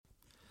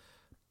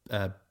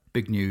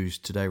big news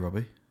today,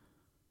 Robbie.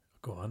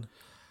 Go on.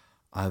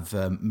 I've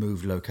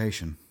moved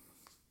location.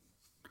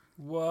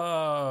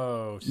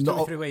 Whoa!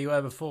 Still through where you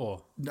were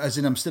before. As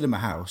in, I'm still in my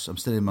house. I'm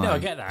still in my. No, I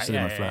get that. Still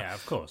in my flat. Yeah,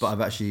 of course. But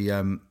I've actually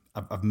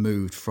I've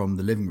moved from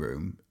the living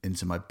room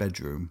into my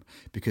bedroom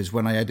because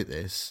when I edit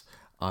this,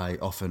 I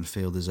often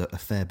feel there's a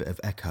fair bit of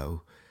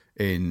echo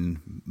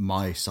in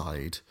my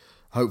side.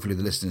 Hopefully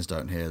the listeners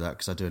don't hear that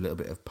because I do a little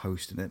bit of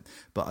post in it.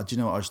 But do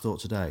you know what I just thought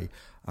today?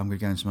 I'm going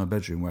to go into my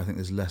bedroom where I think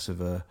there's less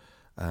of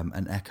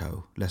an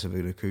echo, less of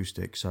an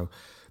acoustic. So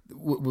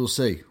we'll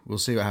see. We'll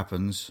see what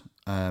happens.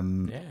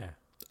 Yeah.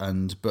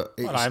 But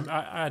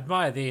I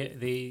admire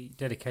the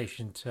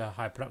dedication to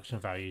high production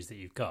values that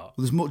you've got.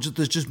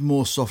 There's just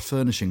more soft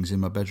furnishings in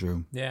my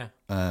bedroom. Yeah.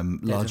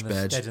 Large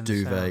bed,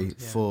 duvet,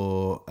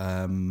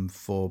 sound,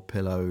 four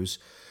pillows,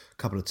 a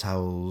couple of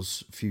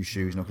towels, a few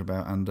shoes knocking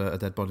about, and a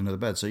dead body under the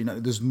bed. So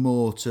there's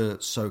more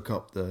to soak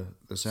up the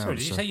sound. Sorry,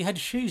 did you say you had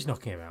shoes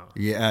knocking about?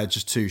 Yeah,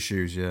 just two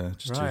shoes. Yeah,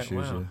 just right,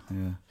 two shoes. Wow.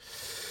 Yeah.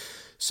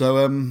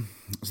 So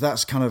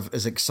that's kind of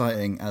as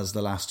exciting as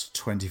the last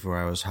 24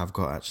 hours have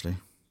got, actually.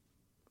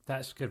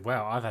 That's good.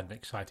 Well, I've had an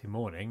exciting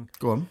morning.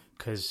 Go on.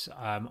 Because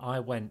I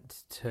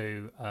went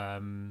to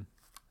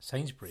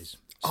Sainsbury's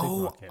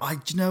supermarket.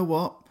 Oh, do you know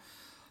what?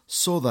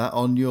 Saw that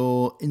on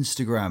your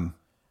Instagram.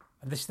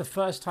 And this is the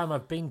first time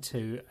I've been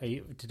to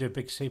do a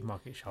big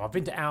supermarket shop. I've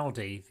been to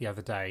Aldi the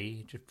other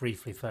day, just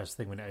briefly, first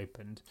thing when it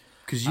opened.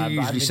 Because you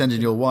usually send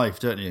in your wife,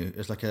 don't you?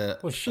 It's like a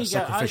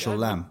sacrificial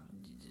lamb.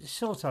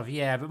 Sort of,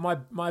 yeah.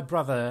 But my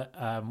brother,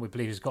 we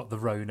believe, has got the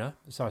Rona,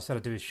 so I said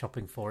I'd do his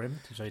shopping for him.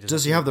 So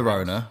Does he have the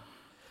Rona?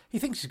 He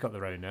thinks he's got the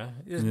Rona.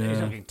 He's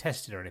not getting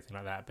tested or anything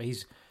like that, but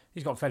he's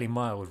got fairly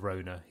mild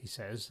Rona, he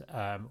says.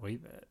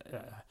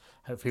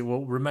 Hopefully it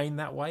will remain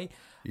that way.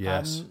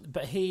 Yes.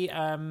 But he,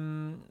 I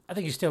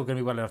think he's still going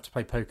to be well enough to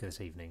play poker this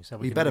evening, so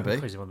we can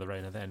quiz him on the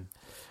Rona then.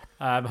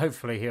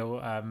 Hopefully he'll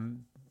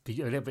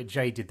be a little bit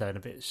jaded though and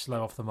a bit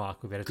slow off the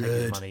mark. We'll be able to take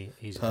his money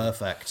easily.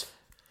 Perfect.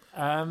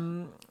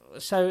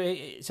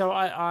 So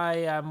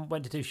I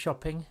went to do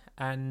shopping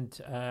and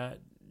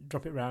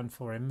drop it round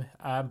for him.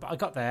 But I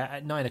got there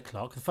at 9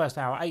 o'clock. The first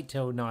hour, 8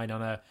 till 9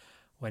 on a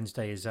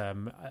Wednesday is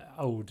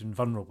old and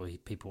vulnerable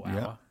people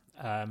hour.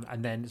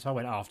 And then, so I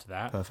went after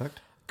that. Perfect.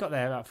 Got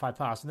there about 5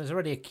 past, and there's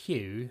already a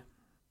queue,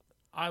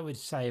 I would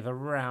say, of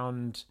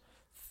around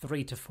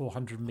 300 to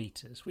 400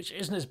 metres, which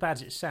isn't as bad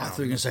as it sounds. I thought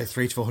you were going to say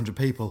 300 to 400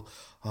 people.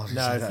 No,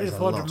 300 to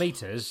 400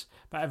 metres,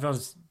 but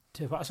everyone's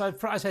too far. So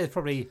I'd say it's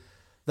probably...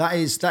 That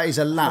is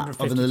a lap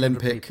of an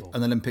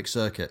Olympic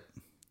circuit.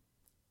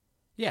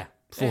 Yeah.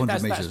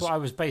 400 metres. That's what I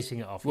was basing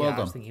it off. Well done.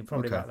 I was thinking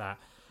probably about that.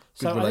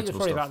 Good so I think it's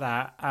probably stuff.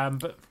 about that,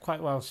 but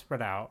quite well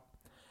spread out.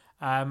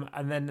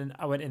 And then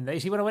I went in there. You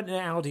see, when I went in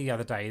Aldi the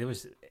other day, it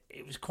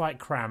was quite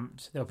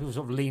cramped. There were people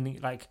sort of leaning,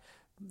 like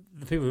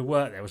the people who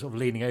worked there were sort of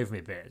leaning over me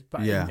a bit.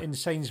 But in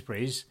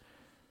Sainsbury's,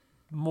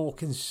 more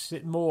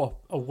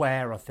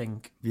aware, I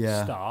think,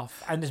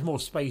 staff, and there's more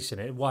space in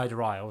it,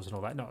 wider aisles and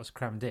all that, not as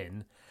crammed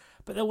in.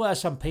 But there were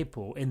some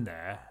people in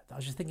there that I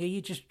was just thinking, are you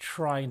just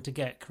trying to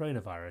get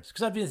coronavirus?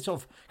 Because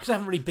I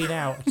haven't really been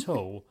out at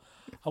all.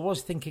 I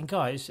was thinking,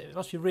 guys, it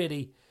must be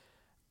really.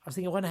 I was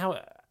thinking, I wonder how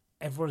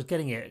everyone's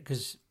getting it,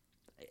 because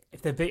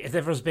if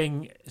everyone's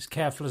being as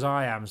careful as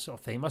I am, sort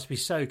of thing, it must be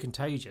so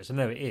contagious. I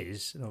know it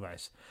is, and all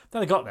this.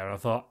 Then I got there and I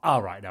thought,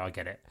 all right, now I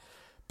get it,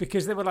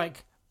 because there were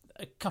like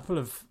a couple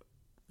of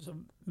sort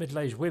of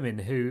middle-aged women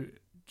who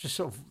just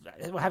sort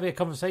of were having a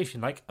conversation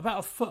like about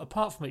a foot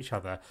apart from each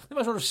other. They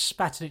might sort of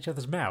spat in each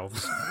other's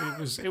mouths.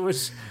 It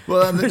was.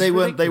 Well, and they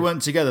ridiculous.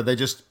 weren't together. They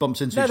just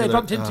bumped into each other. No, they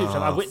bumped into each other.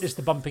 I witnessed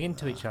the bumping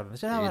into each other. They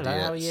said, "Oh, hello,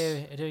 how are you? How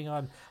are you doing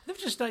on?" They were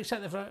just like sat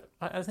there for.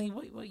 I was thinking,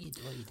 what are you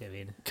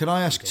doing? Can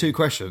I ask two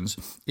questions?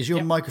 Is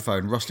your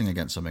microphone rustling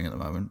against something at the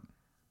moment?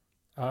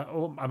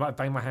 Or I might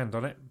bang my hand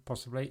on it,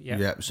 possibly. Yeah.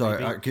 Yeah.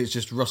 Sorry, it's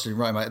just rustling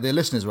right. Mate. The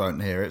listeners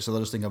won't hear it, so they'll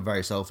just think I'm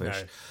very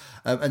selfish.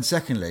 No. And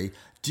secondly,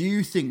 do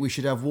you think we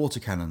should have water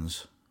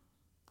cannons?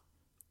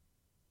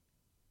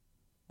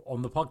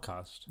 On the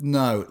podcast?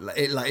 No,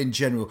 like in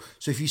general.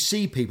 So if you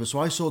see people, so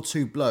I saw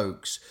two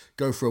blokes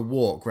go for a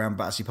walk around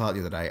Battersea Park the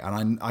other day,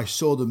 and I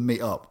saw them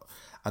meet up,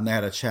 and they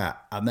had a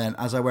chat. And then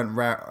as I went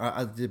round,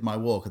 I did my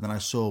walk, and then I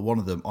saw one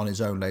of them on his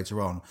own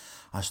later on.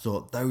 I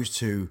thought, those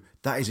two,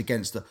 that is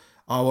against the.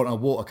 I want a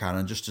water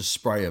cannon just to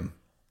spray them.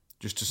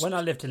 When I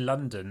lived in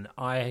London,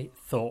 I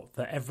thought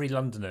that every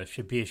Londoner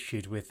should be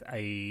issued with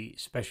a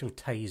special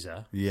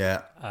taser.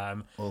 Yeah,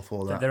 all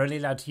for that. They're only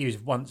allowed to use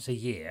once a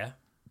year.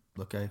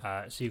 Okay.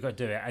 So you've got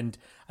to do it, and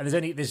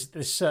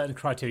there's certain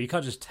criteria. You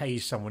can't just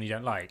tase someone you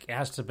don't like. It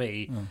has to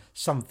be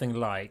something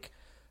like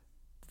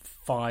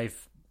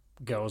 5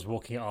 girls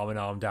walking arm in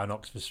arm down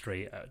Oxford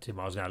Street at 2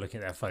 miles an hour, looking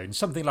at their phones,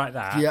 something like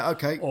that. Yeah.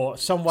 Okay. Or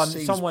someone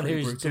who's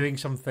brutal. doing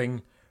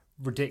something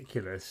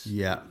ridiculous.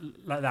 Yeah.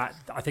 Like that.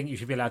 I think you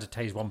should be allowed to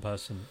tase one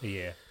person a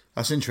year.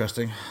 That's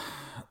interesting,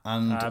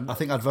 and I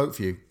think I'd vote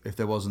for you if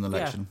there was an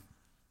election.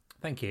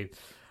 Yeah. Thank you.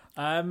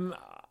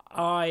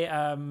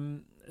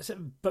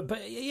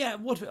 but yeah,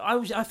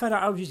 I found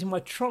out I was using my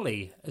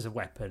trolley as a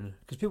weapon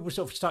because people would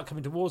sort of start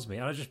coming towards me,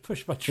 and I just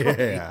pushed my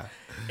trolley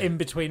in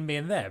between me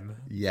and them.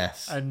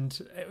 Yes, and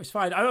it was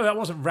fine. I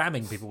wasn't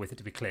ramming people with it,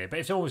 to be clear, but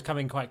if someone was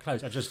coming quite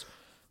close, I just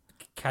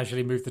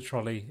casually moved the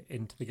trolley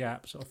into the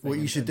gap, sort of thing. What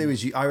you should do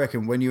is, I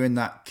reckon, when you're in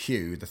that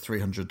queue, the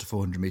 300 to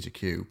 400 meter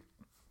queue,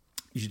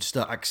 you should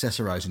start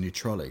accessorizing your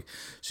trolley.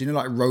 So,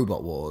 like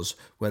Robot Wars,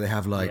 where they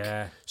have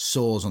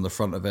saws on the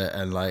front of it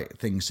and like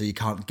things so you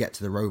can't get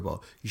to the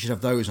robot. You should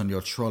have those on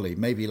your trolley.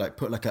 Maybe like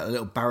put like a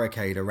little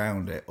barricade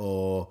around it,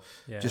 or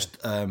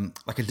just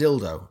like a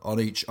dildo on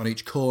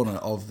each corner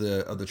of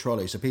the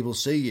trolley, so people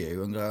see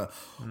you and go,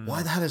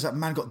 "Why the hell has that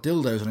man got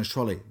dildos on his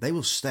trolley?" They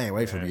will stay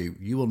away from you.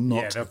 You will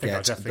not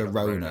get the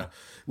Rona.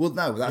 Well,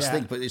 no, that's the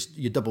thing, but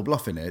you're double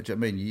bluffing it. Do you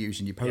know what I mean? You're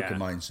using your poker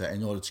mindset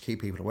in order to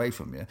keep people away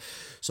from you.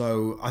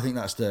 So I think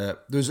that's there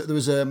was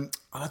I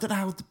don't know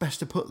how best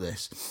to put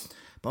this,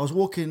 but I was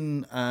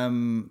walking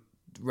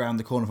round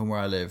the corner from where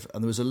I live,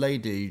 and there was a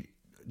lady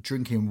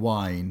drinking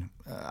wine,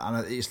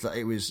 and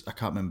it was I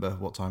can't remember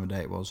what time of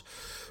day it was,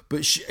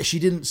 but she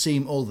didn't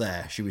seem all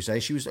there. She would say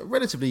she was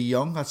relatively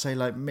young, I'd say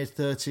like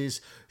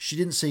mid-30s. She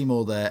didn't seem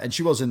all there, and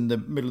she was in the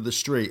middle of the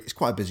street. It's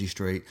quite a busy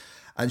street.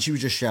 And she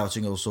was just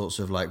shouting all sorts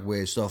of like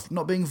weird stuff,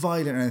 not being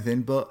violent or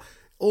anything, but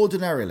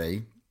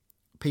ordinarily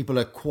people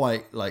are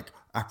quite like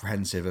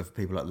apprehensive of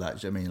people like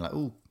that. Do you know what I mean? Like,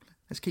 oh,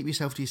 let's keep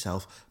yourself to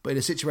yourself. But in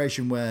a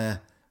situation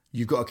where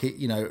you've got to keep,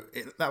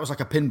 that was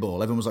like a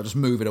pinball. Everyone was like, just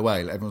move it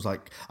away. Everyone was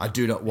like, I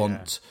do not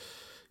want,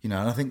 and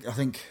I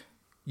think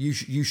you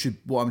should,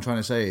 what I'm trying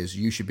to say is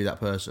you should be that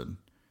person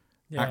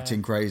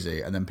acting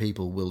crazy, and then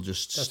people will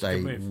just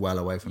stay well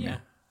away from you.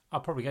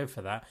 I'll probably go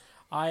for that.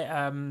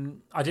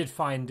 I did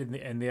find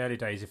in the early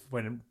days,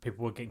 when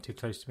people were getting too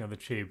close to me on the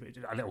tube,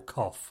 a little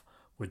cough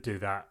would do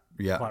that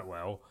quite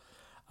well.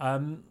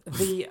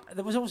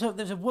 There was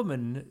a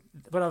woman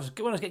when I was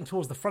getting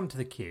towards the front of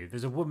the queue.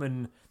 There's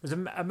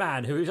a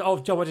man who is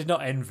of job I did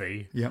not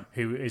envy.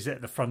 Who is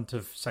at the front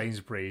of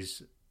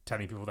Sainsbury's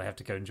telling people they have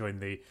to go and join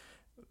the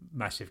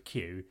massive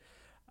queue.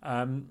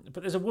 But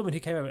there's a woman who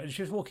came over and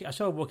she was walking. I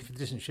saw her walking from the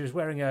distance. She was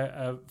wearing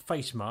a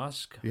face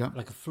mask,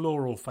 like a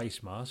floral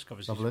face mask.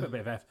 Obviously, she put a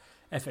bit of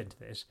effort into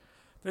this.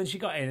 But then she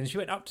got in and she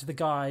went up to the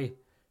guy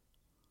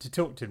to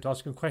talk to him, to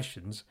ask him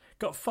questions.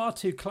 Got far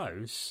too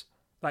close,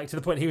 like to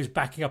the point he was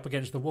backing up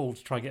against the wall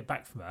to try and get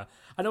back from her.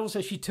 And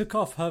also, she took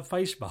off her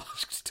face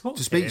mask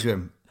to speak to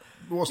him.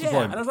 What's the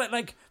point? And I was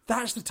like,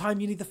 that's the time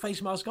you need the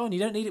face mask on. You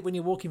don't need it when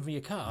you're walking from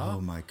your car.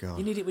 Oh my God!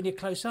 You need it when you're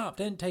close up.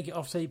 Don't take it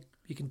off so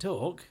you can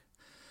talk.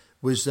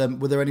 Were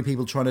there any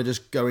people trying to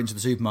just go into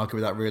the supermarket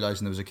without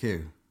realising there was a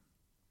queue?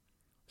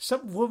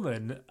 Some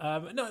woman,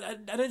 no,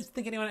 I don't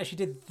think anyone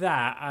actually did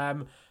that.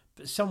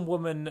 But some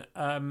woman,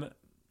 I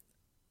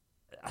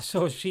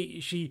saw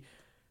she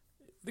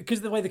because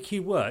of the way the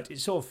queue worked, it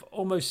sort of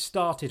almost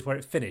started where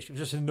it finished. It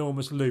was just an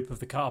enormous loop of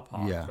the car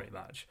park, pretty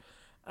much.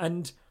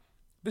 And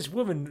this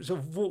woman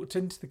sort of walked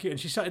into the queue, and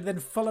she started then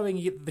following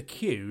the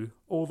queue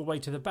all the way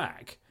to the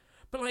back.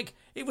 But, like,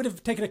 it would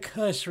have taken a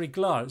cursory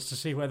glance to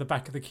see where the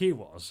back of the queue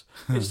was.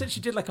 Instead, she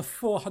did, like, a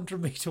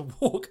 400-metre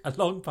walk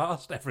along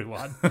past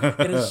everyone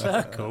in a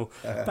circle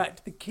back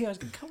to the queue. I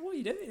was like, come on, what are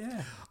you doing?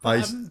 Yeah.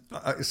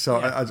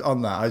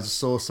 On that, I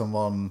saw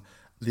someone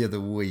the other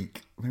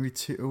week, maybe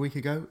a week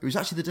ago. It was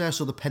actually the day I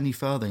saw the penny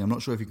farthing. I'm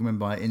not sure if you can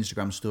remember my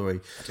Instagram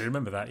story. I do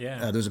remember that, yeah.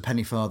 There was a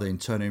penny farthing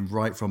turning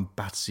right from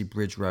Battersea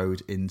Bridge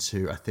Road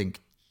into, I think,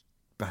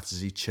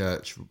 Battersea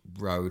Church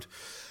Road.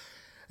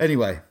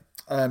 Anyway...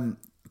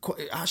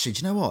 actually,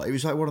 do you know what? It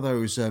was like one of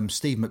those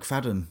Steve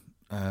McFadden,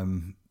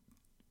 the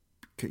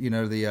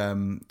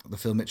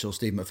Phil Mitchell,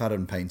 Steve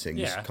McFadden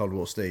paintings, Cold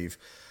War Steve.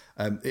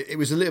 It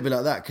was a little bit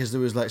like that because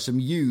there was like some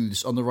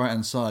youths on the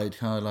right-hand side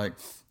kind of like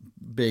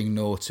being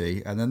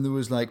naughty, and then there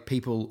was like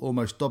people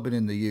almost dobbing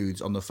in the youths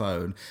on the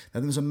phone,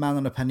 and there was a man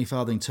on a penny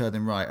farthing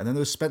turning right, and then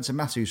there was Spencer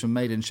Matthews from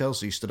Made in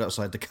Chelsea stood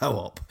outside the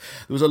Co-op.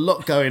 There was a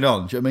lot going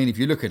on. Do you know what I mean? If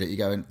you look at it, you're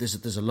going,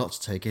 there's a lot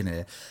to take in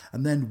here.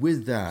 And then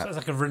with that... Sounds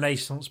like a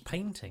Renaissance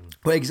painting.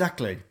 Well,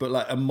 exactly, but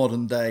like a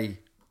modern-day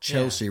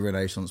Chelsea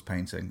Renaissance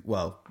painting.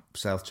 Well,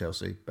 South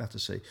Chelsea,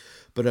 Battersea.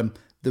 But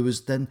there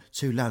was then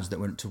two lads that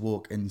went to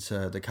walk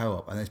into the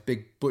Co-op, and this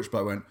big butch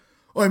bloke went,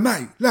 "Oi,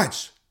 mate,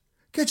 lads,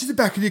 get to the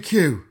back of the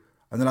queue."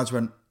 And the lads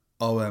went,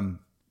 "Oh,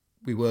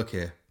 we work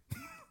here."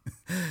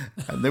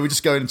 And they were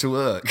just going to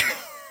work.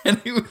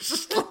 And it was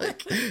just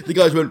like, the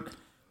guys went,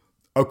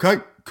 "Okay,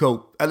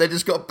 cool." And they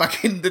just got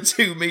back in the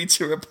 2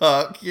 metre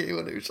apart queue.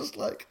 And it was just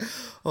like,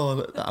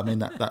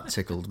 that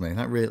tickled me.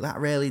 That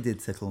really did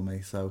tickle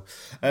me. So,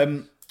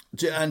 and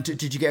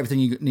did you get everything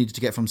you needed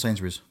to get from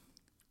Sainsbury's?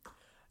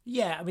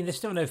 Yeah, I mean, there's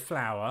still no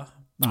flour.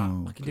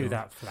 I can do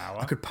that flour.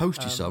 I could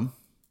post you some.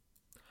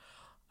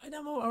 I'm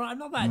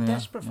not that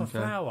desperate for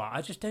flour.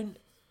 I just don't.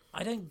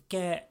 I don't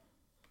get.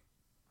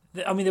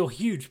 I mean, there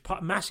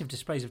were massive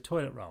displays of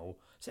toilet roll.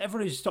 So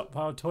everyone who's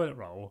stockpiled toilet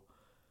roll,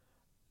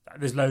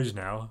 there's loads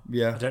now.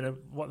 Yeah. I don't know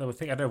what they were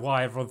thinking. I don't know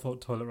why everyone thought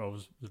toilet roll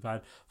was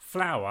bad.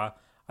 Flour.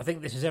 I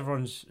think this is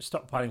everyone's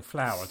stockpiling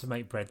flour to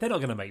make bread. They're not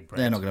going to make bread.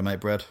 They're not going to make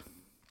bread.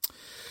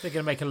 they're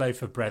going to make a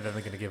loaf of bread, then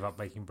they're going to give up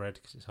making bread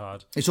because it's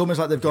hard. It's almost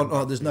like they've gone,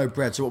 oh, there's no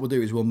bread, so what we'll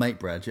do is we'll make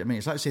bread. I mean,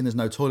 it's like seeing there's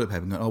no toilet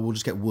paper and going, oh, we'll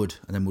just get wood,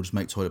 and then we'll just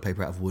make toilet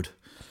paper out of wood.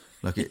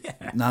 Like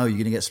no, you're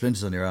going to get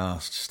splinters on your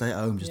ass. Just stay at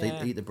home, just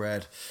eat the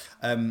bread.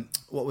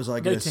 What was I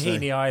going to say?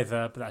 No tahini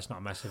either, but that's not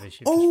a massive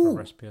issue. Just for a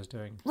recipe I was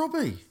doing.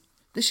 Robbie,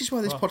 this is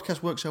why this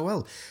podcast works so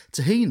well.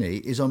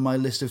 Tahini is on my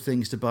list of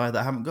things to buy that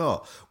I haven't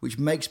got, which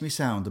makes me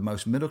sound the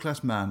most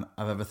middle-class man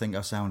I've ever think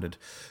I've sounded.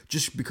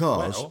 Just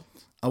because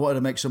I wanted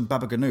to make some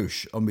baba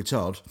ganoush on my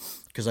Todd,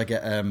 because I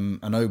get an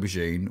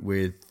aubergine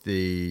with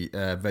the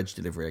veg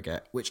delivery I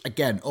get, which,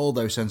 again, all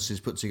those sentences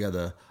put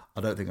together,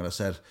 I don't think I'd have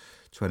said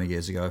 20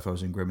 years ago if I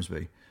was in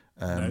Grimsby.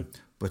 No.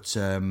 But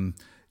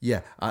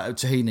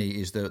tahini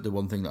is the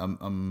one thing that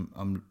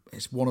I'm.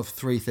 It's one of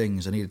three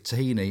things. I need a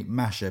tahini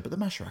masher, but the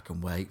masher I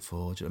can wait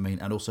for. Do you know what I mean?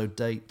 And also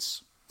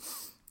dates,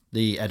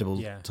 the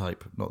edible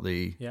type, not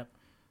the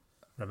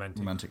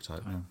romantic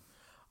type. No.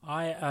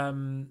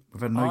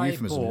 We've had no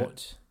euphemism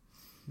yet.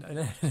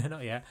 No,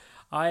 not yet.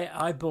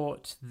 I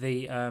bought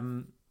the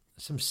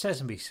some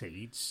sesame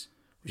seeds,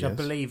 which I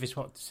believe is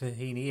what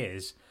tahini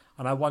is.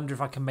 And I wonder if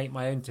I can make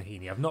my own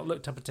tahini. I've not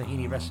looked up a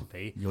tahini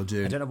recipe. You're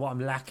doing. I don't know what I'm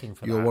lacking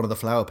for that. You're one of the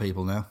flour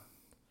people now.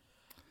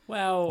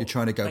 Well, you're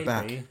trying to go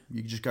back.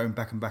 You're just going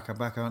back and back and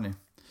back, aren't you?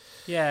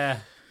 Yeah,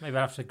 maybe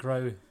I have to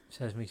grow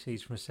sesame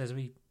seeds from a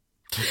sesame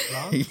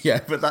plant.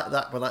 Yeah, but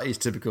that is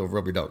typical of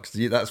Robbie Knox.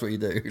 That's what you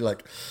do.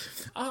 Like,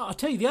 I'll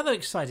tell you the other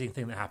exciting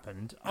thing that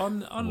happened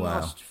on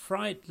last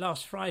Friday.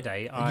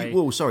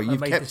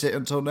 You've kept it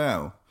until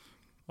now.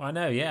 Well, I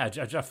know. Yeah,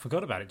 I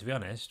forgot about it, to be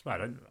honest. Well, I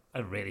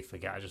don't really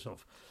forget. I just sort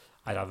of.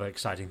 I had other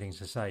exciting things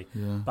to say.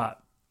 Yeah.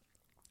 But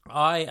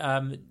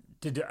I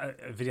did a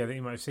video that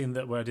you might have seen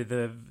where I did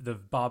the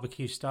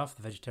barbecue stuff,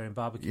 the vegetarian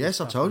barbecue. Yes,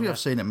 stuff. I told you I've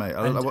seen it, mate.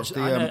 I watched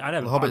the I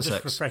know, Hobbit I'm just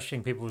sex.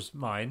 refreshing people's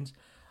minds.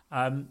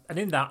 And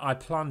in that, I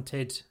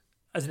planted,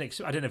 I don't know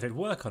if it'd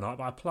work or not,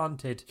 but I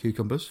planted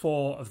cucumbers,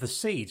 4 of the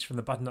seeds from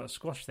the butternut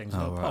squash things in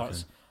little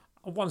pots.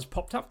 Okay. One's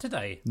popped up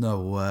today. No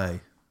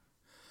way.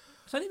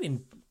 It's only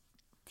been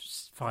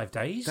 5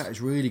 days. That is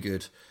really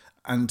good.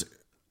 And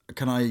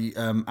can I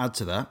add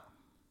to that?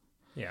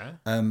 Yeah.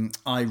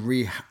 I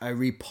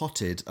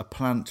repotted a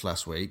plant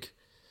last week.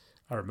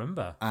 I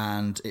remember.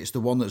 And it's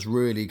the one that's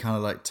really kind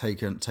of like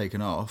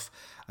taken off.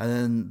 And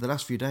then the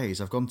last few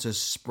days I've gone to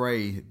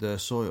spray the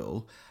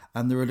soil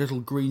and there are little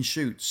green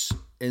shoots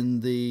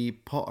in the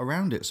pot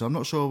around it. So I'm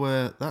not sure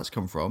where that's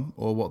come from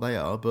or what they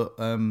are, but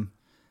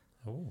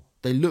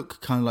they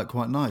look kind of like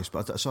quite nice.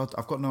 But so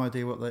I've got no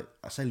idea what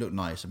I say look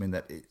nice. I mean,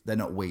 they're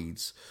not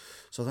weeds.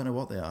 So I don't know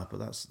what they are, but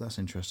that's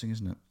interesting,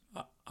 isn't it?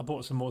 I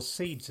bought some more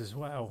seeds as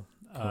well.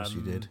 Of course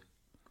you did.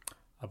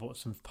 I bought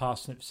some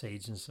parsnip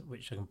seeds,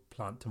 which I can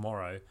plant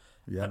tomorrow.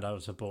 Yeah. And I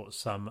also bought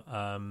some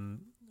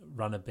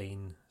runner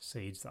bean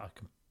seeds that I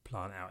can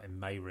plant out in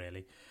May,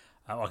 really.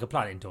 I can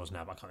plant indoors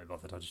now, but I can't be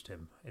bothered. I'll just do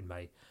them in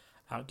May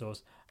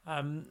outdoors.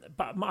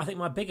 But I think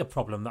my bigger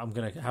problem that I'm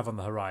going to have on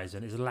the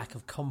horizon is a lack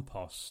of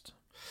compost.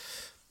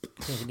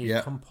 I think I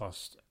need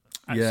compost.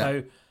 And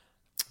so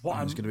what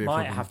I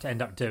might have to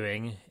end up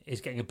doing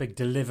is getting a big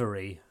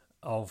delivery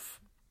of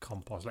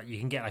compost. Like you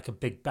can get like a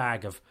big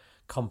bag of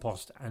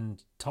compost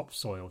and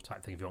topsoil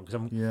type thing if you want,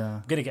 because I'm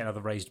going to get another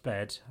raised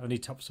bed. I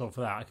need topsoil for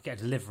that. I could get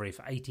a delivery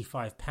for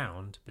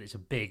 £85, but it's a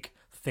big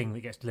thing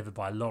that gets delivered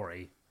by a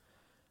lorry.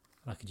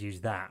 I could use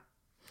that.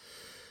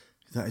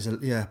 That is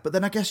but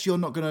then I guess you're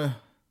not going to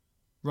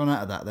run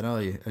out of that then,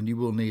 are you? And you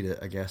will need it,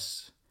 I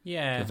guess.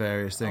 Yeah, for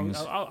various things.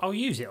 I'll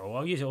use it all.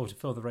 I'll use it all to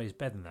fill the raised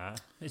bed and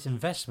that. It's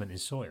investment in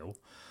soil.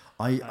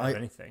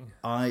 Anything.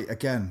 I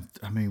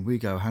mean, we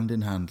go hand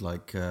in hand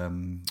like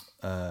Simon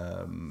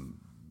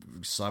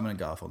and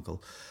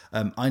Garfunkel.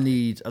 I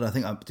need, and I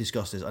think I've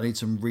discussed this, I need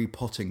some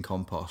repotting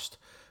compost,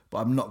 but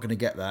I'm not going to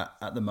get that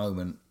at the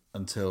moment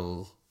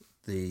until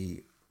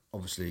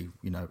obviously,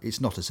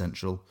 it's not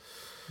essential.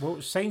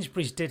 Well,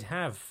 Sainsbury's did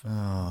have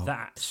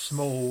that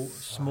small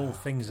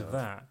things of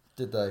that.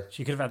 Did they? So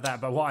you could have had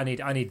that, but what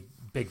I need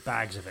big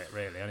bags of it,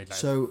 really. I need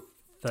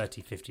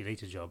 30, 50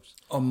 litre jobs.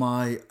 On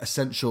my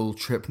essential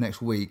trip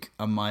next week,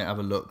 I might have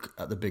a look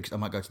at I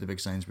might go to the big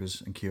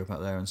Sainsbury's and queue up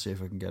out there and see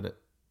if I can get it.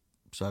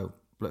 So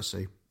let's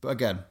see. But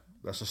again,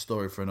 that's a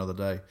story for another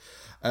day.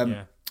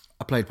 I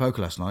played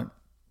poker last night.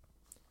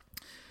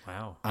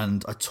 Wow.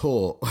 And I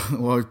taught,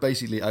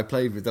 I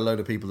played with a load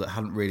of people that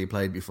hadn't really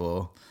played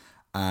before.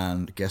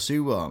 And guess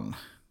who won?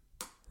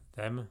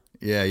 Them?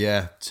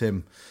 Yeah,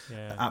 Tim.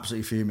 Yeah.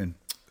 Absolutely fuming.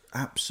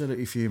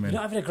 You're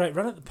not having a great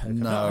run at the poker.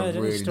 No, I've not heard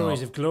really any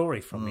stories not. of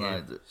glory from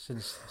you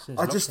since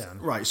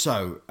lockdown. Right,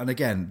 so, and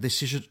again, this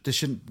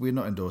shouldn't, we're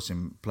not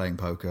endorsing playing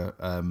poker,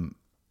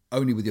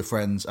 only with your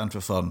friends and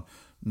for fun,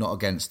 not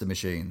against the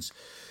machines.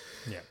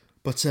 Yeah.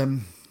 But,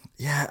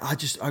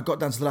 I got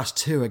down to the last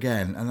 2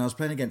 again, and I was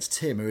playing against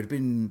Tim, who had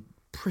been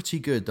pretty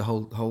good the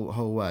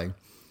whole way.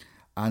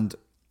 And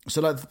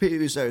so, like, the people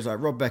who say it was like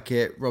Rob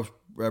Beckett, Rob's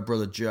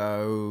brother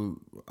Joe,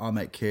 our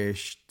mate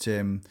Kish,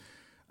 Tim,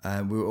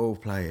 We were all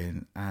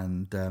playing,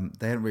 and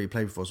they hadn't really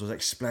played before, so I was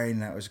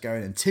explaining how it was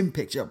going. And Tim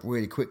picked it up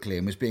really quickly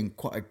and was being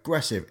quite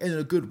aggressive, in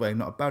a good way,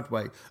 not a bad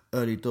way,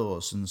 early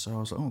doors. And so I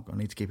was like, oh, I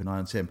need to keep an eye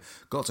on Tim.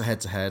 Got to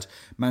head,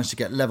 managed to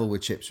get level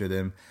with chips with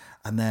him.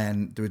 And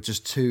then there were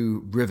just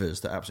two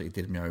rivers that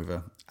absolutely did me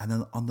over. And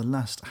then on the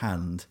last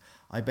hand,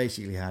 I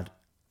basically had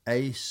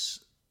ace.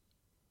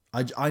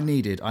 I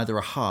needed either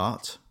a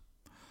heart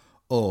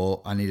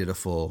or I needed a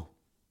 4.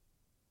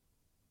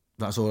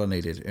 That's all I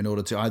needed in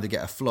order to either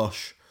get a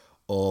flush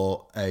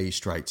or a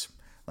straight.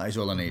 That is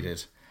all I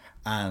needed.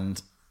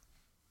 And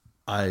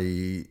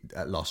I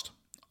lost.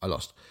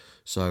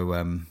 So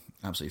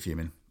absolutely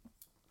fuming.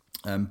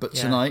 But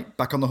tonight,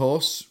 back on the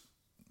horse.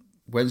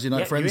 Wednesday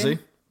night frenzy.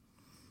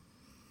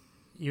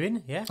 You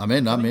in? Yeah. I'm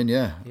in.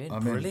 Yeah.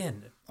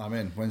 Brilliant. I'm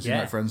in. Wednesday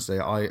night frenzy.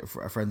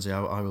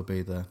 I will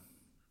be there.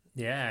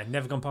 Yeah.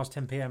 Never gone past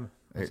 10 p.m.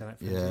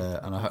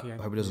 And I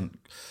hope it doesn't.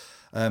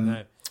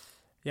 No.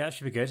 Yeah, that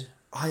should be good.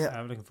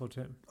 I'm looking forward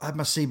to it. I had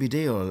my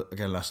CBD oil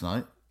again last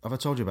night. Have I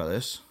told you about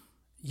this?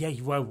 Yeah,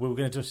 well, we were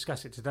going to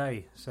discuss it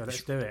today, so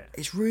let's do it.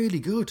 It's really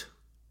good.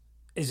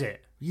 Is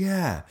it?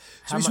 Yeah.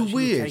 So How it's much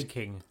weird. are you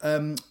taking?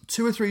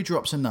 2 or 3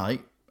 drops a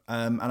night,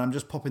 and I'm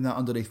just popping that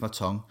underneath my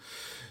tongue.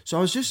 So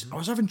I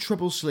was having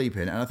trouble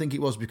sleeping, and I think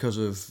it was because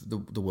of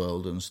the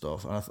world and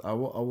stuff. And I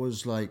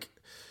was like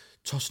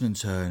tossing and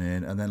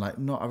turning, and then like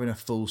not having a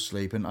full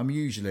sleep. And I'm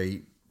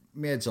usually,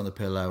 my head's on the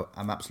pillow,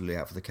 I'm absolutely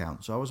out for the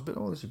count. So I was a bit,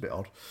 this is a bit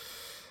odd.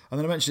 And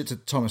then I mentioned it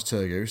to Thomas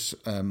Turgoose,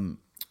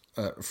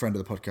 a friend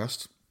of the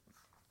podcast,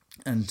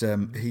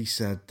 and he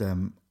said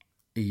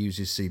he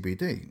uses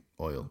CBD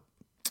oil.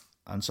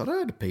 And so I'd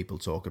heard people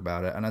talk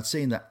about it, and I'd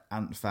seen that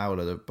Ant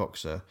Fowler, the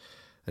boxer,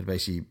 had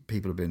basically,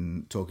 people have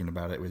been talking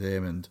about it with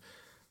him, and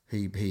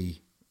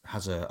he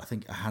has I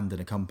think a hand in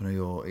a company,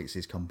 or it's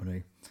his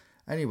company.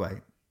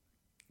 Anyway,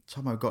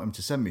 Tomo got him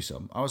to send me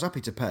some. I was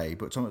happy to pay,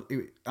 but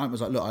Ant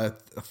was like, look,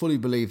 I fully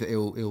believe that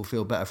he'll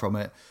feel better from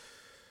it.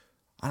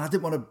 And I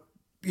didn't want to,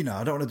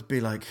 I don't want to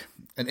be like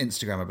an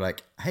Instagrammer, be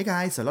like, hey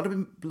guys, a lot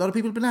of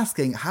people have been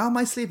asking, how am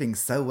I sleeping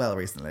so well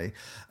recently?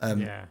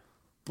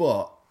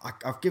 But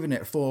I've given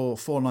it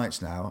four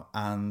nights now,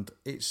 and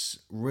it's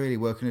really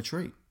working a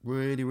treat.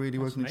 Really, really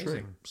working a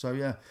treat. So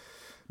yeah,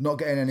 not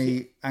getting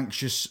any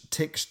anxious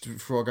tics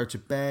before I go to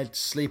bed,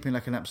 sleeping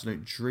like an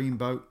absolute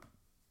dreamboat.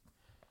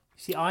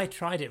 See, I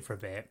tried it for a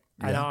bit,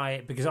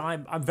 and because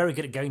I'm very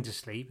good at going to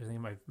sleep. I think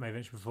I may have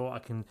mentioned before, I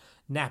can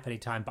nap any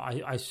time, but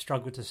I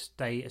struggle to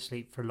stay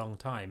asleep for a long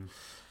time.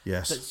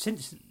 Yes. But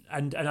since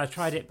and I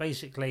tried it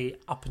basically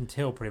up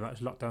until pretty much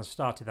lockdown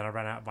started, then I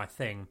ran out of my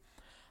thing,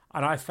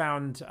 and I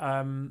found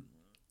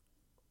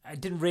I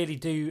didn't really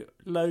do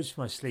loads for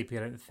my sleeping,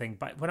 I don't think.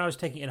 But when I was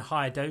taking it in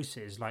higher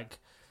doses, like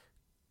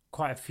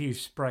quite a few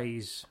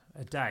sprays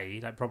a day,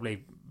 like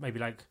maybe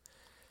like,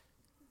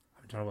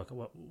 I'm trying to work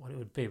out what it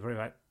would be, probably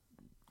like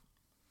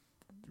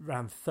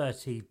around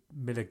 30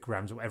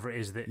 milligrams or whatever it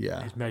is that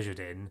is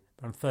measured in,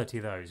 around 30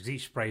 of those, because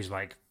each spray is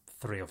like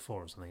 3 or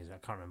 4 or something. I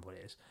can't remember what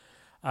it is.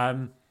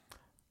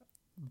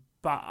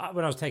 But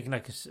when I was taking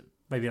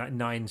maybe like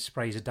 9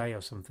 sprays a day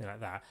or something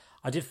like that,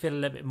 I did feel a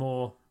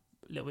little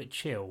bit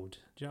chilled.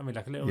 Do you know what I mean?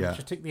 Like a little,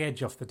 just took the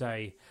edge off the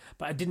day.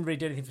 But I didn't really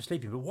do anything for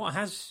sleeping. But what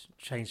has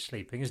changed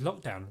sleeping is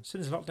lockdown. As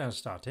soon as lockdown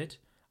started,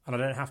 and I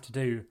don't have to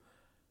do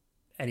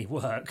any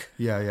work.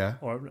 Yeah.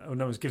 Or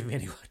no one's giving me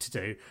any work to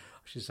do,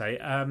 I should say.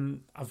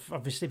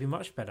 I've been sleeping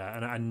much better,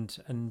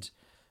 and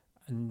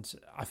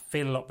I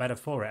feel a lot better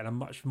for it, and I'm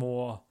much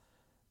more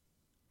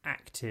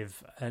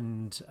active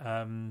and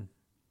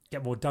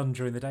get more done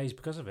during the days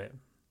because of it.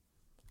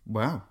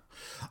 Wow.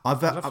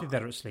 I'd love to be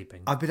better at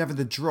sleeping. I've been having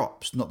the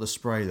drops, not the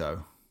spray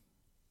though.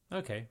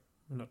 Okay,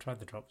 I've not tried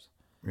the drops.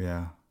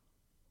 Yeah.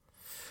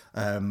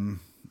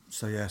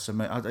 So I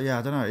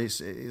don't know.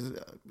 It's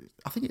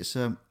I think it's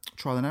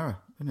trial and error,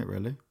 isn't it?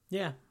 Really.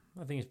 Yeah,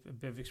 I think it's a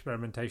bit of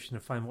experimentation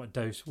to find what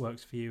dose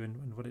works for you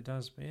and what it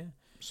does. But yeah,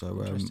 so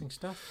interesting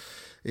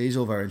stuff. It is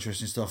all very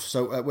interesting stuff.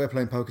 So we're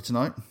playing poker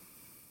tonight.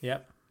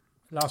 Yep.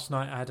 Last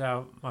night I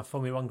had my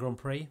Formula 1 Grand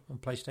Prix on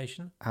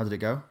PlayStation. How did it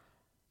go?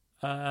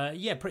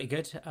 Yeah, pretty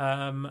good.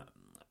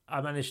 I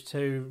managed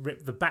to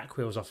rip the back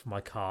wheels off of my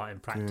car in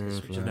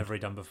practice, which I've never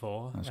really done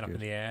before. That's went good.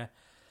 Up in the air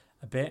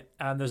a bit,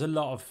 and there's a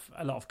lot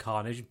of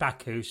carnage.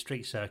 Baku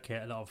street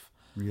circuit, a lot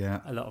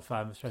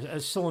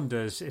of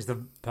Saunders is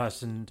the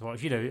person to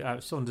watch.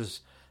 Saunders,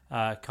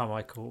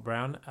 Carmichael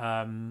Brown,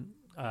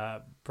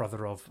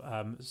 brother of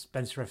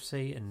Spencer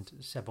FC and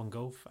Seb on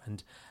Golf,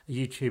 and a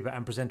YouTuber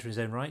and presenter in his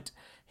own right.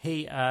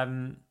 He's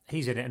in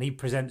it, and he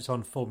presents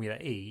on Formula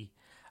E.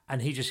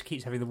 And he just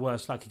keeps having the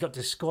worst luck. He got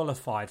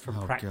disqualified from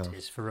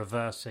practice for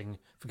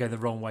going the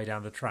wrong way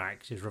down the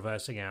track. He's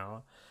reversing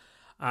out.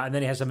 And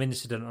then he had some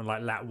incident on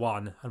like lap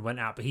 1 and went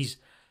out. But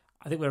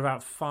I think we're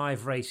about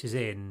 5 races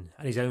in,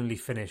 and he's only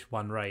finished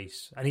 1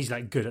 race. And he's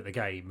like good at the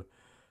game.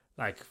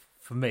 Like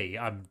for me,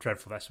 I'm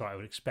dreadful. That's what I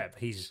would expect.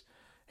 But he's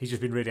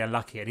just been really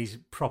unlucky. And he's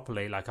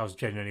properly, like, I was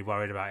genuinely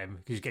worried about him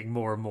because he's getting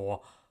more and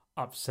more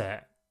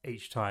upset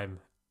each time.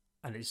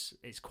 And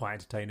it's quite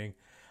entertaining.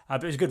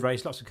 But it was a good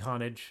race, lots of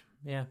carnage.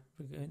 Yeah,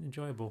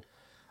 enjoyable.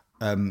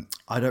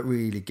 I don't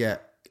really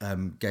get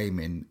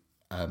gaming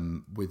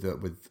with.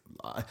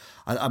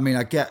 I mean,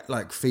 I get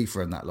like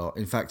FIFA and that lot.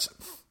 In fact,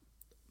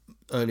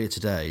 earlier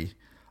today,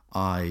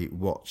 I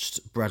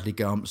watched Bradley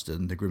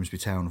Garmston, the Grimsby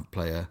Town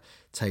player,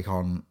 take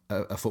on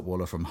a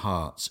footballer from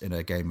Hearts in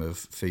a game of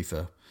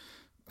FIFA.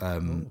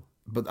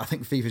 But I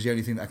think FIFA is the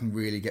only thing that can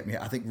really get me.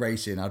 I think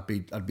racing, I'd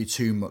be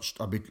too much.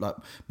 I'd be like,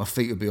 my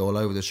feet would be all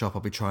over the shop.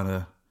 I'd be trying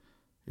to.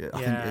 Yeah,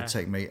 I think it'd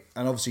take me.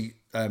 And obviously,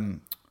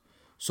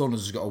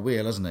 Saunders has got a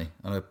wheel, hasn't he?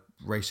 And a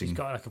racing. He's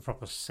got like a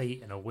proper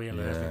seat and a wheel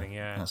and everything.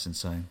 Yeah, that's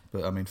insane.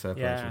 But I mean, fair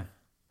play to him.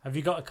 Have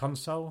you got a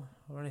console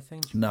or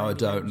anything? No, I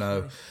don't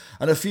know.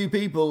 And a few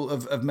people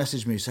have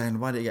messaged me saying,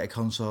 "Why didn't you get a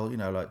console?" You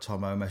know, like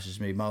Tomo messaged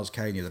me. Miles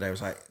Kane the other day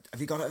was like,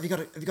 "Have you got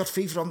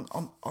FIFA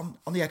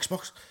on the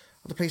Xbox,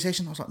 on the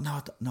PlayStation?" I was like,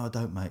 "No, I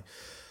don't, mate."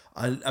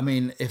 I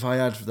mean, if I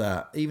had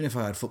that, even if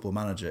I had Football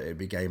Manager, it'd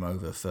be game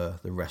over for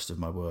the rest of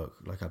my work.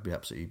 Like, I'd be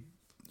absolutely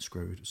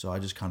screwed. So I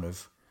just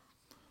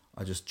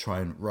try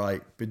and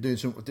write. Been doing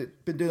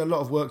a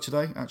lot of work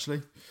today,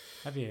 actually.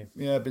 Have you?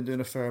 Yeah, I've been doing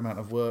a fair amount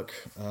of work.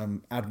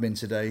 Admin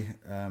today,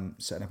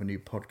 setting up a new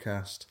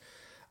podcast,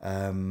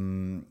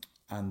 and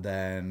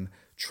then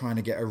trying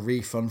to get a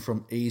refund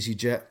from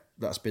EasyJet.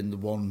 That's been the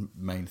one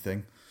main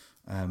thing.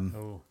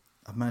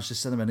 I've managed to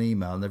send them an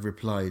email and they've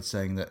replied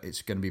saying that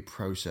it's going to be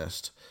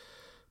processed.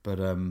 But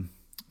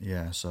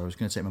so I was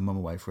going to take my mum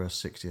away for her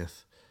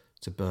 60th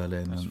to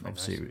Berlin. That's and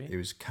obviously it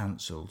was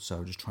cancelled. So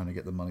I'm just trying to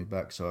get the money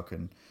back so I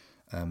can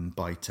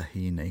buy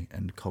tahini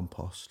and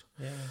compost.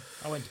 Yeah,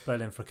 I went to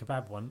Berlin for a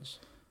kebab once.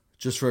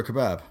 Just for a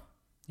kebab?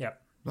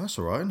 Yep. That's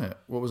all right, isn't it?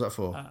 What was that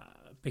for?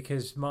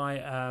 Because my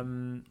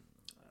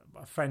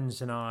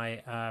friends and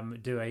I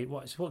do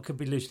what could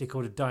be loosely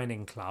called a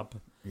dining club.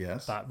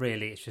 Yes. But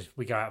really, it's just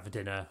we go out for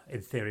dinner,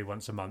 in theory,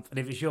 once a month. And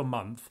if it's your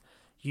month,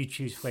 you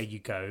choose where you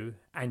go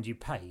and you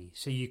pay.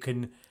 So you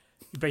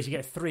basically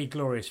get 3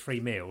 glorious free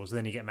meals, and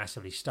then you get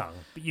massively stung.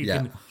 But you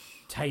can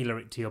tailor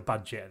it to your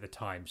budget at the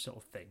time, sort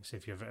of thing. So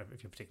if you're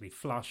particularly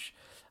flush,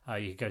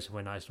 you can go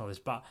somewhere nice and all this.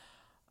 But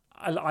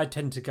I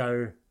tend to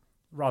go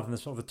rather than the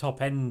sort of the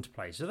top end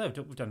places.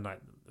 Although we've done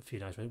like a few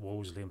nice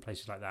Wolseley and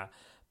places like that.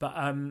 But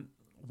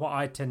what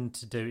I tend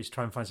to do is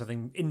try and find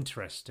something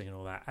interesting and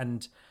all that.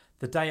 And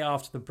the day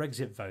after the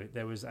Brexit vote,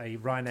 there was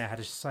Ryanair had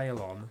a sale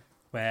on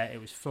where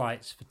it was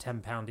flights for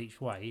 £10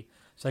 each way.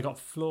 So I got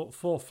 4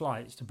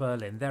 flights to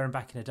Berlin, there and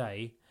back in a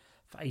day,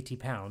 for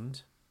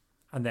 £80,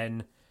 and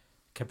then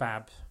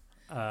kebab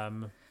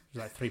was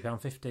like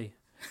 £3.50.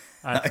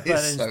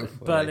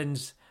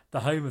 Berlin's the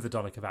home of the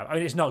doner kebab. I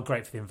mean, it's not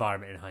great for the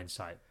environment in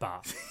hindsight,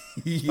 but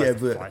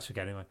but flights were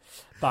anyway.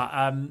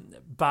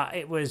 But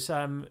it was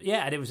and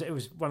it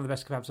was one of the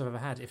best kebabs I've ever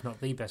had, if not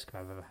the best kebab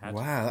I've ever had.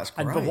 Wow, that's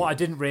great. But what I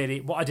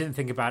didn't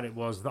think about it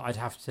was that I'd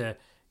have to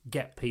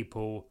get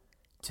people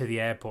to the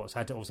airport, so I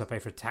had to also pay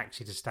for a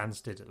taxi to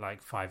Stansted at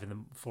like 4 in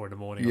the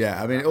morning.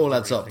 Yeah, I mean, it all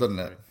adds up, doesn't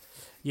it?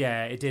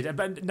 Yeah, it did.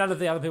 But none of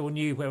the other people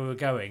knew where we were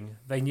going.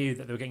 They knew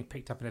that they were getting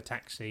picked up in a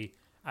taxi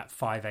at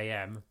 5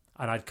 a.m.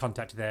 and I'd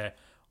contacted their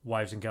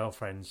wives and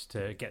girlfriends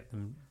to get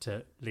them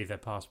to leave their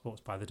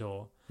passports by the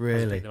door.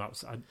 Really? Them up.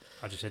 So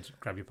I just said,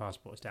 grab your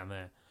passports down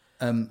there.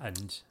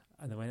 And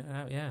they went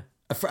out, yeah.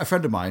 A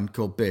friend of mine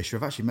called Bish, who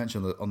I've actually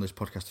mentioned on this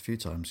podcast a few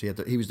times.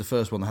 He was the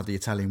first one that had the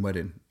Italian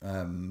wedding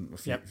a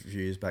few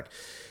years back.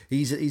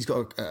 He's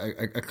got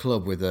a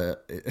club with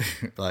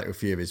like a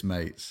few of his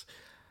mates,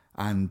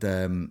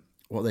 and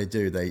what they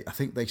do, I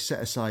think they set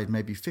aside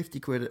maybe 50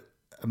 quid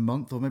a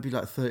month, or maybe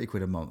like 30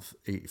 quid a month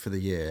for the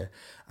year,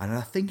 and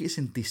I think it's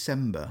in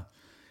December.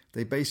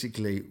 They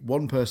basically,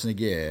 one person a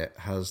year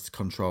has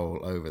control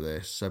over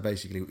this. So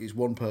basically, it's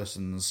one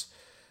person's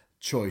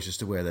choice as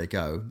to where they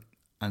go.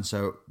 And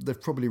so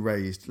they've probably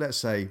raised, let's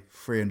say,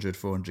 300,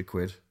 400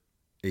 quid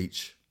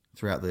each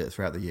throughout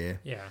the year.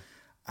 Yeah.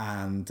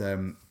 And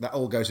that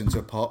all goes into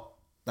a pot.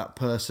 That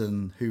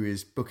person who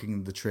is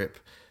booking the trip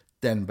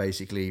then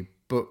basically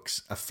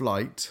books a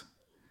flight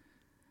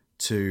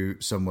to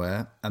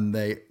somewhere, and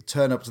they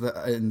turn up to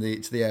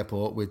the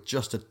airport with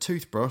just a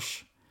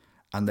toothbrush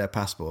and their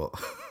passport.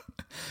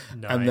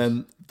 Nice. And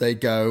then they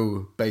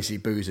go basically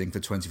boozing for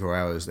 24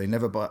 hours. They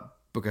never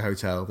book a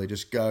hotel. They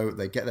just go,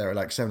 they get there at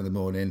like 7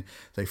 a.m,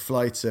 they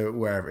fly to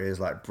wherever it is,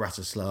 like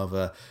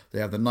Bratislava, they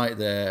have the night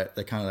there,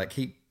 they kind of like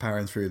keep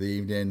powering through the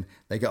evening,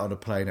 they get on a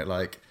plane at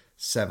like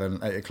 7,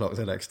 8 o'clock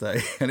the next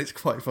day. And it's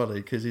quite funny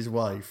because his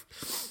wife,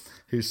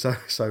 who's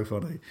so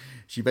funny,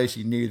 she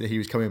basically knew that he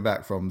was coming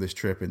back from this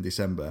trip in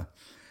December,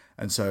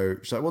 and so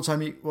she's like, what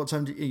time are you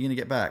going to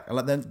get back? And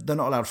like, they're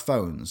not allowed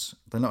phones.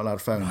 They're not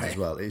allowed phones as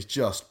well. It's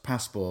just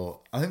passport.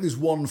 I think there's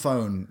one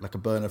phone, like a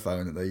burner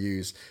phone, that they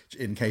use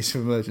in case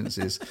of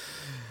emergencies.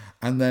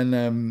 And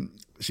then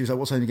she was like,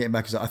 what time are you getting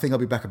back? He's like, I think I'll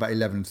be back about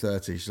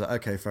 11:30. She's like,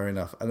 okay, fair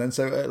enough. And then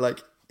so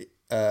like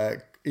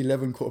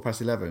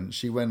 11:15,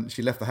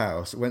 she left the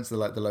house, went to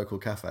the local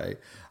cafe,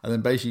 and then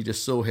basically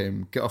just saw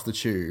him get off the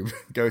tube,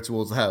 go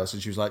towards the house,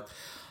 and she was like,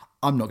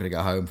 I'm not going to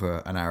go home for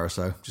an hour or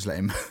so. Just let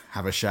him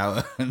have a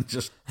shower and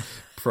just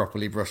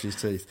properly brush his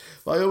teeth.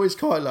 But I always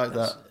quite like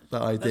that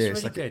idea.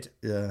 That's really good.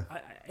 Yeah.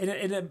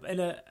 In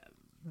a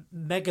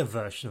mega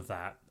version of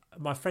that,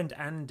 my friend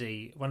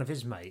Andy, one of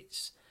his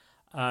mates,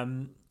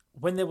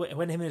 when him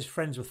and his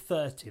friends were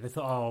 30, they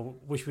thought,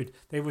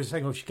 they were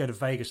saying we should go to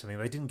Vegas or something.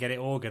 They didn't get it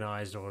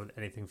organised or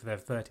anything for their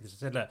 30s. They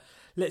said, look,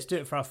 let's do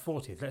it for our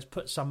 40th. Let's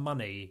put some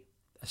money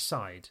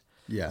aside.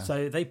 Yeah.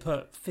 So they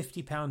put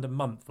 £50 a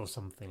month or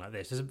something like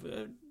this. There's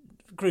a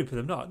group of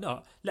them,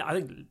 not I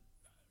think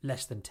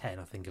less than 10,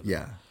 I think of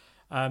them.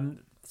 Yeah.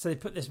 So they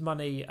put this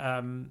money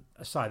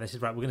aside. They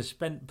said, right, we're going to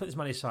put this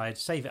money aside,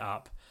 save it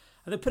up.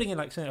 And they're putting in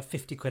like something like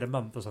 50 quid a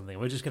month or something.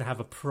 We're just going to have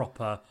a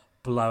proper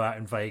blowout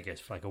in Vegas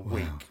for like a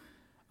week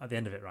at the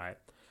end of it, right?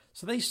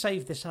 So they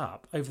saved this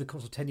up over the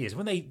course of 10 years.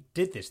 When they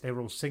did this, they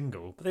were all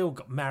single, but they all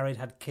got married,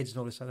 had kids and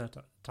all this other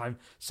time,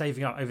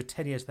 saving up over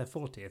 10 years to their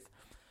 40th.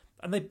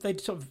 And they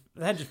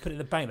hadn't just put it in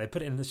the bank, they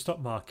put it in the stock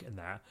market and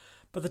that.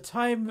 By the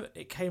time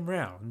it came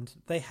round,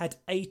 they had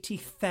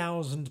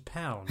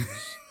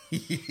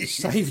 £80,000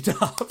 saved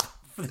up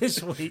for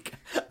this week,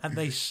 and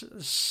they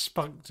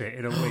spunked it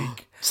in a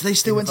week. So they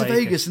still went to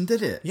Vegas and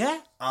did it?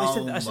 Yeah. They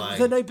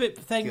said, no, but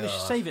thing, we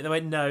should save it. They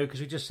went, no, because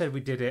we just said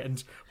we did it,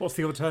 and what's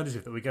the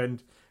alternative, that we go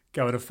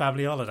on a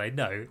family holiday?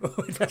 No,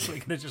 we're definitely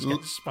going to just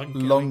get spunked.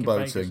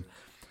 Longboating.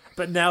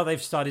 But now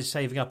they've started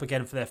saving up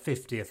again for their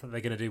 50th that they're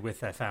going to do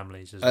with their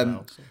families as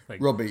well. Sort of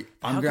Robbie,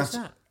 I'm going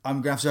to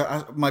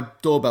have to... My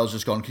doorbell's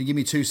just gone. Can you give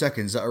me 2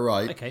 seconds? Is that all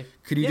right? Okay.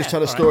 Could you just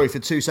tell a story for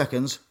 2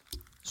 seconds?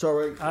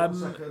 Sorry. 1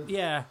 second.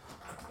 Yeah.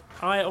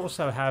 I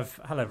also have...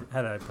 Hello,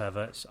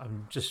 perverts.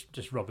 I'm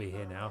just Robbie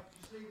here now.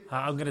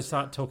 I'm going to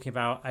start talking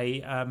about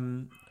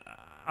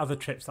other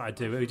trips that I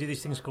do. We do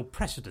these things called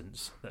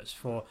Precedents. That's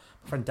for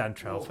my friend Dan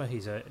Trelfer.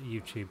 He's a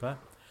YouTuber.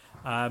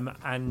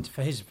 And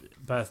for his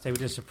birthday, we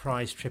did a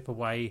surprise trip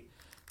away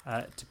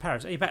to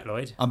Paris. Are you back,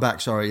 Lloyd? I'm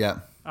back, sorry, yeah.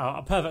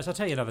 Oh, perverts, I'll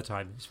tell you another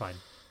time. It's fine.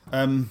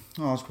 I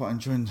was quite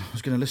enjoying... I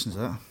was going to listen to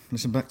that.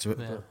 Listen back to it.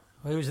 Yeah.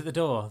 Who was at the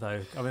door,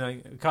 though? I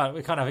mean,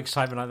 we can't have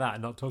excitement like that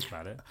and not talk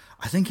about it.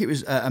 I think it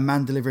was a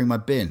man delivering my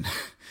bin.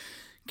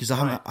 Because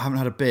I haven't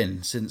had a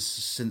bin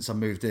since I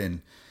moved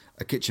in.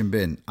 A kitchen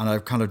bin. And I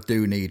kind of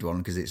do need one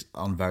because it's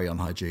very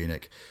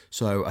unhygienic.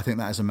 So I think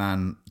that is a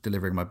man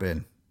delivering my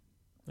bin.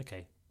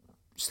 Okay.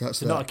 So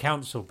that's not a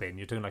council bin.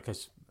 You're doing like a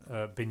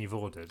bin you've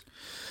ordered.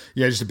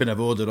 Yeah, just a bin I've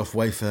ordered off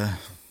Wayfair.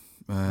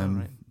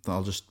 That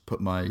I'll just put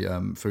my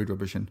food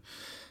rubbish in.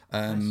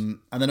 Nice.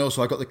 And then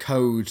also I got the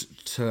code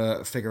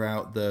to figure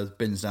out the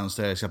bins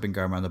downstairs. I've been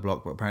going around the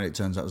block, but apparently it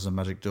turns out there's a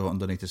magic door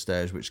underneath the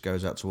stairs which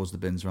goes out towards the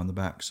bins around the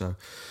back. So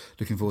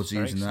looking forward to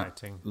using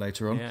exciting. That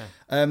later on.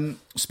 Yeah.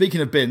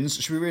 Speaking of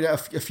bins, should we read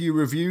out a few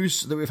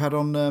reviews that we've had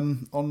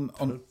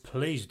on?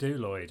 Please do,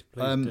 Lloyd.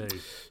 Please do.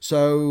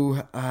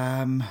 So.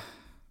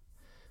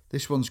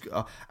 This one's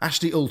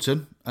Ashley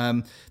Alton.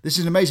 This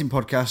is an amazing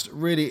podcast.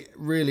 Really,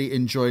 really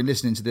enjoy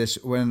listening to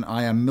this when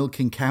I am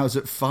milking cows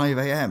at 5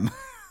 a.m.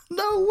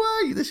 No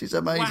way! This is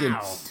amazing.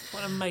 Wow,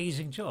 what an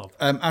amazing job.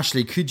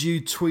 Ashley, could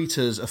you tweet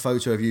us a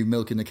photo of you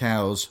milking the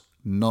cows?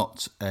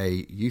 Not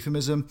a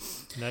euphemism.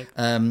 No.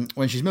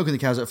 When she's milking the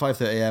cows at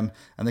 5:30 a.m.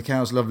 and the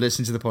cows love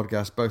listening to the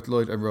podcast. Both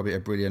Lloyd and Robbie are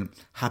brilliant.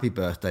 Happy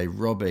birthday,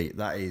 Robbie.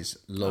 That is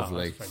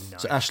lovely. That's very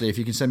nice. So Ashley, if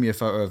you can send me a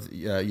photo of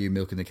you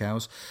milking the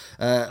cows.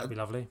 That'd be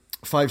lovely.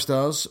 5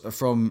 stars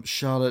from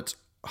Charlotte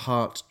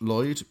Hart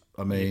Lloyd.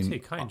 I mean, you're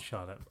too kind,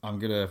 Charlotte. I'm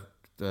going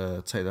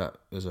to take that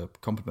as a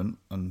compliment.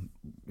 And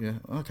yeah,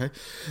 okay.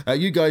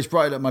 You guys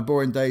brighten up my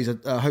boring days.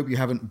 I hope you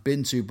haven't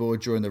been too bored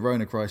during the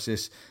Rona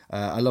crisis.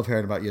 I love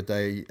hearing about your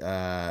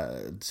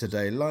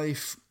day-to-day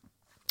life.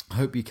 I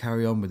hope you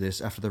carry on with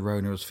this after the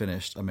Rona is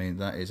finished. I mean,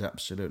 that is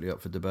absolutely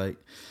up for debate.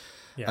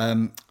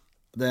 Yeah.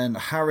 Then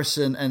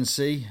Harrison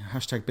NC,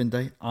 hashtag bin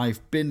day. I've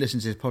been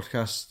listening to his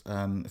podcast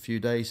a few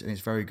days and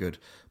it's very good.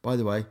 By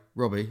the way,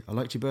 Robbie, I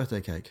liked your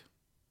birthday cake.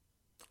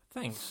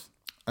 Thanks.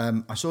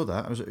 I saw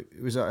that.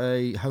 Was that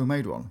a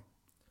homemade one?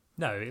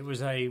 No, it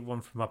was a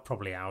one from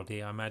probably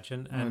Aldi, I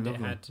imagine, and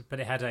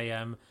it had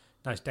a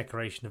nice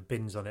decoration of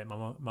bins on it.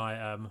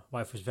 My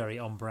wife was very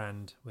on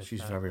brand.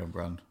 She's very on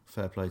brand.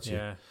 Fair play to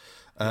you.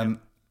 Yeah.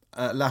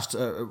 Last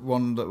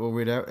one that we'll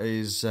read out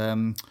is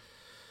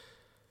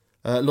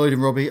Lloyd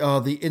and Robbie are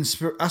the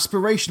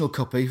aspirational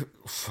couple.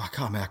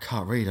 I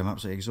can't read. I'm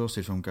absolutely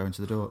exhausted from going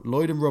to the door.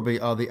 Lloyd and Robbie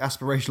are the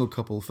aspirational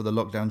couple for the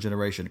lockdown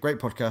generation. Great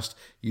podcast.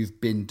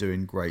 You've been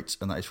doing great.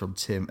 And that is from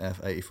Tim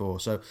F84.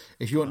 So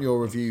if you want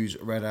your reviews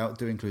read out,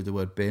 do include the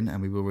word bin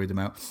and we will read them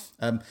out.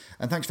 And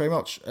thanks very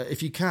much.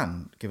 If you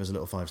can, give us a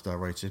little 5-star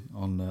rating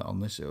on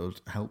this. It will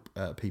help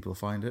people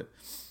find it.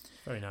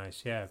 Very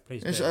nice. Yeah,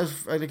 please do.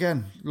 And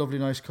again, lovely,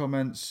 nice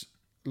comments,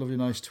 lovely,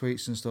 nice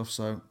tweets and stuff.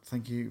 So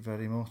thank you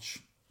very much.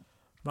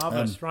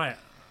 Marvellous, right.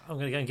 I'm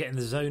going to go and get in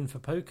the zone for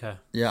poker.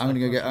 Yeah, I'm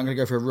going to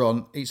go for a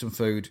run, eat some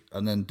food,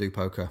 and then do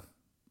poker.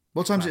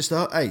 What time does it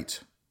start?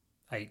 8?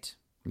 8.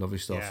 Lovely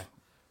stuff. Yeah.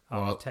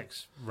 I'll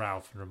text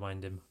Ralph and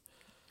remind him.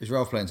 Is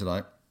Ralph playing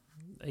tonight?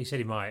 He said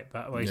he might,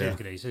 but he said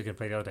he was going to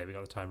play the other day. We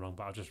got the time wrong,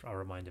 but I'll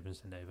remind him and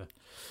send over.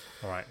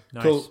 All right,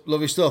 nice. Cool,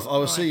 lovely stuff. I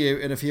will see you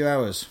in a few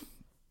hours.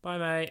 Bye,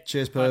 mate.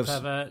 Cheers, Bye, Pervs.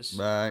 perverts.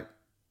 Bye.